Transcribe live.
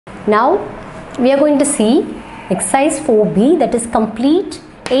Now we are going to see exercise 4B, that is complete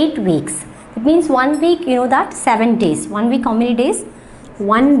 8 weeks. It means 1 week, you know that 7 days. 1 week how many days?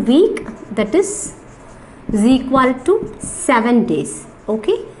 1 week, that is equal to 7 days.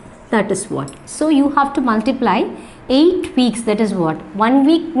 Okay, that is what. So you have to multiply 8 weeks, that is what. 1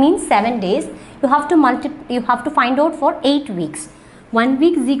 week means 7 days. You have to find out for 8 weeks. 1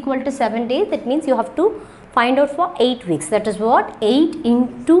 week is equal to 7 days. That means you have to find out for 8 weeks. That is what? 8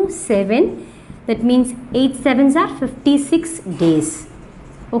 into 7. That means 8 sevens are 56 days.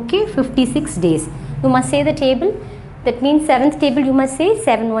 Okay, 56 days. You must say the table. That means 7th table you must say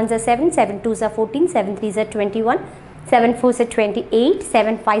 7 ones are 7, 7 twos are 14, 7 threes are 21, 7 fours are 28,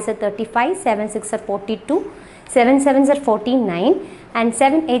 7 fives are 35, 7 six are 42, 7 sevens are 49 and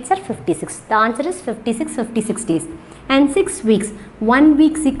 7 eights are 56. The answer is 56 days. And 6 weeks. 1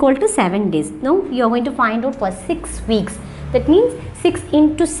 week is equal to 7 days. Now you are going to find out for 6 weeks. That means 6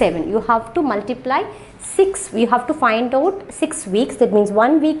 into 7. You have to multiply 6. You have to find out 6 weeks. That means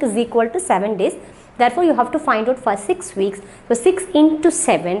 1 week is equal to 7 days. Therefore, you have to find out for 6 weeks. So 6 into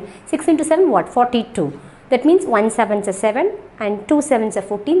 7. 6 into 7 what? 42. That means 1 sevens are 7 and 2 sevens are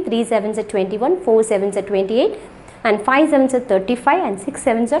 14, 3 sevens are 21, 4 sevens are 28 and 5 sevens are 35 and 6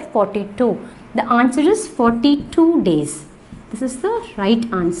 sevens are 42. The answer is 42 days. This is the right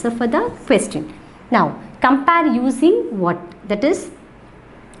answer for the question. Now, compare using what? That is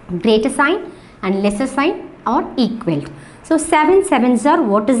greater sign and lesser sign or equal. So, 7 sevens are,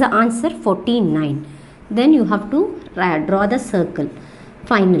 what is the answer? 49. Then you have to draw the circle.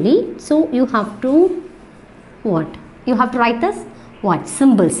 Finally, so you have to what? You have to write this what?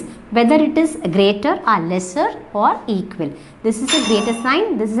 Symbols. Whether it is greater or lesser or equal. This is a greater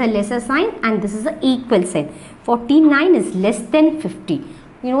sign, this is a lesser sign and this is an equal sign. 49 is less than 50.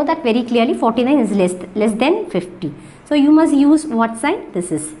 You know that very clearly. 49 is less than 50. So you must use what sign?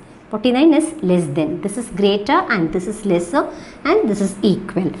 This is 49 is less than. This is greater and this is lesser and this is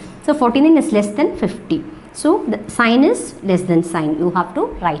equal. So 49 is less than 50. So the sign is less than sign. You have to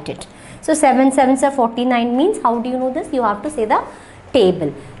write it. So 7 sevens are 49 means, how do you know this? You have to say the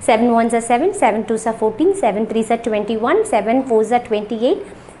table. 7 ones are 7, 7 twos are 14, 7 threes are 21, 7 fours are 28,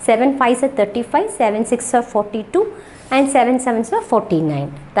 7 fives are 35, 7 sixes are 42 and 7 sevens are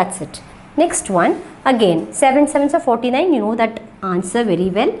 49. That's it. Next one, again 7 sevens are 49, you know that answer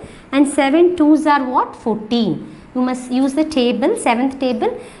very well, and 7 twos are what? 14. You must use the table, 7th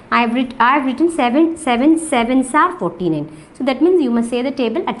table. I have written 7 sevens are 49. So that means you must say the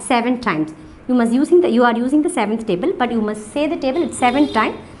table at 7 times. You are using the 7th table, but you must say the table at 7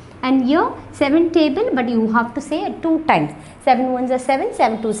 times. And here 7 table, but you have to say it 2 times. 7 ones are 7,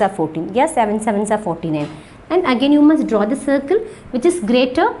 7 twos are 14. Yes, 7 sevens are 49. And again you must draw the circle which is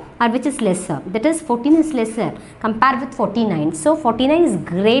greater or which is lesser. That is 14 is lesser compared with 49. So 49 is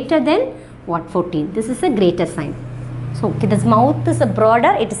greater than what? 14. This is a greater sign. So okay, this mouth is a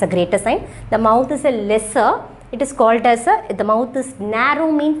broader, it is a greater sign. The mouth is a lesser, it is called as a, the mouth is narrow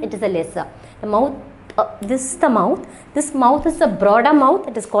means it is a lesser. The mouth, this is the mouth. This mouth is a broader mouth,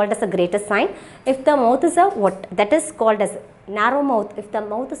 it is called as a greater sign. If the mouth is a what? That is called as narrow mouth. If the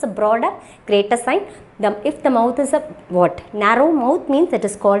mouth is a broader, greater sign. If the mouth is a what? Narrow mouth means it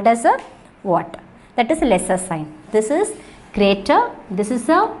is called as a what? That is a lesser sign. This is greater, this is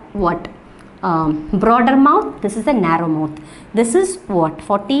a what? Broader mouth, this is a narrow mouth. This is what?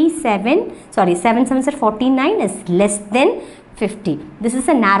 47, sorry, 7 sevens are 49 is less than 50. This is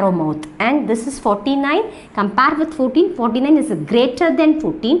a narrow mouth and this is 49 compared with 14. 49 is greater than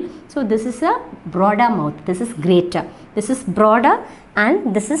 14. So this is a broader mouth. This is greater. This is broader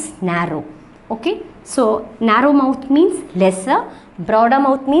and this is narrow. Okay. So narrow mouth means lesser. Broader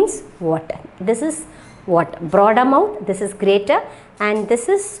mouth means what? This is what? Broader mouth. This is greater and this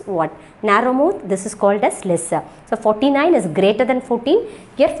is what? Narrow mouth. This is called as lesser. So 49 is greater than 14.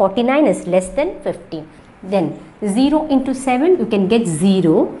 Here 49 is less than 15. Then 0 into 7 you can get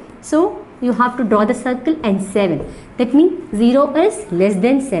 0. So you have to draw the circle and 7. That means 0 is less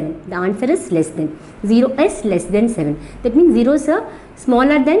than 7. The answer is less than. 0 is less than 7. That means 0 is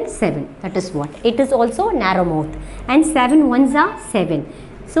smaller than 7. That is what. It is also narrow mouth. And 7 ones are 7.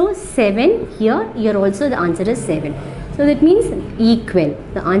 So 7 here also the answer is 7. So that means equal.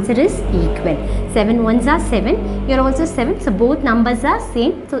 The answer is equal. 7 ones are 7. Here also 7. So both numbers are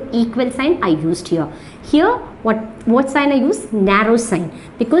same. So equal sign I used here. Here what sign I use? Narrow sign.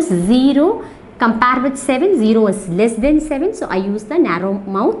 Because 0 compared with 7, 0 is less than 7. So I use the narrow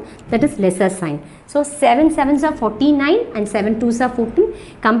mouth, that is lesser sign. So 7 sevens are 49 and 7 twos are 14.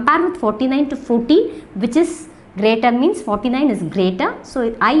 Compare with 49 to 14, which is greater means 49 is greater.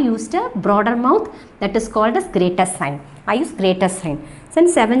 So I used a broader mouth, that is called as greater sign. I use greater sign. Then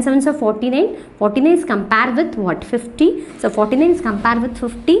 7 sevens are 49. 49 is compared with what? 50. So 49 is compared with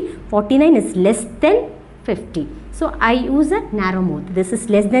 50. 49 is less than 50. So I use a narrow mode. This is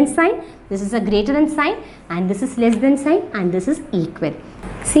less than sign, this is a greater than sign, and this is less than sign, and this is equal.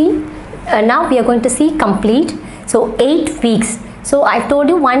 See, now we are going to see complete. So 8 weeks. So I've told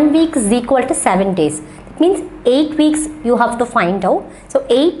you 1 week is equal to 7 days. It means 8 weeks you have to find out. So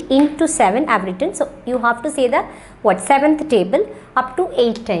 8 into 7 I've written. So you have to say the what? 7th table up to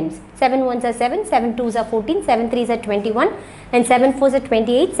 8 times. 7 ones are 7, 7 twos are 14, 7 threes are 21, and 7 fours are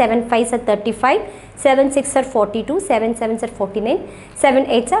 28, 7 fives are 35, 7 six are 42, 7 sevens are 49, 7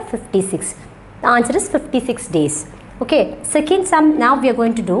 eights are 56. The answer is 56 days. Okay, second sum now we are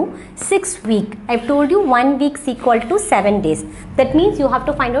going to do 6 week. I've told you 1 week is equal to 7 days. That means you have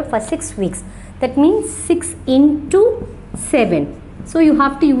to find out for 6 weeks. That means 6 into 7. So you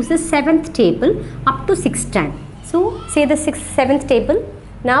have to use the 7th table up to 6 times. So say the 7th table.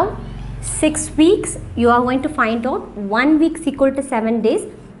 Now 6 weeks you are going to find out 1 week is equal to 7 days.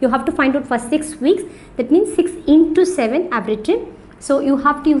 You have to find out for 6 weeks. That means 6 into 7 I've written. So you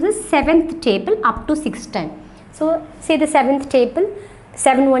have to use the 7th table up to 6 times. So say the 7th table.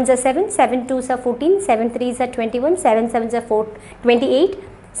 7 ones are 7, 7 twos are 14, 7 threes are 21, 7 sevens are 28,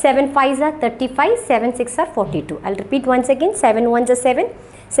 7 fives are 35, 7 six are 42. I'll repeat once again. 7 ones are 7,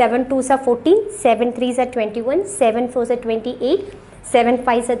 7 twos are 14, 7 threes are 21, 7 fours are 28, 7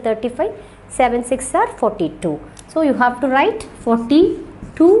 fives are 35, 7 six are 42. So you have to write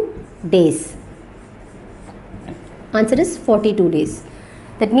 42 days. Answer is 42 days.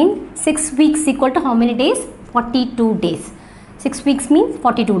 That means 6 weeks equal to how many days? 42 days. 6 weeks means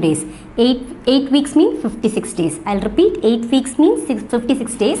 42 days. 8 weeks means 56 days. I'll repeat. 8 weeks means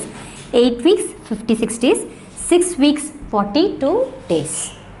 56 days. 8 weeks 56 days. 6 weeks 42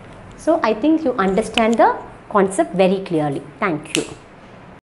 days. So I think you understand the concept very clearly. Thank you.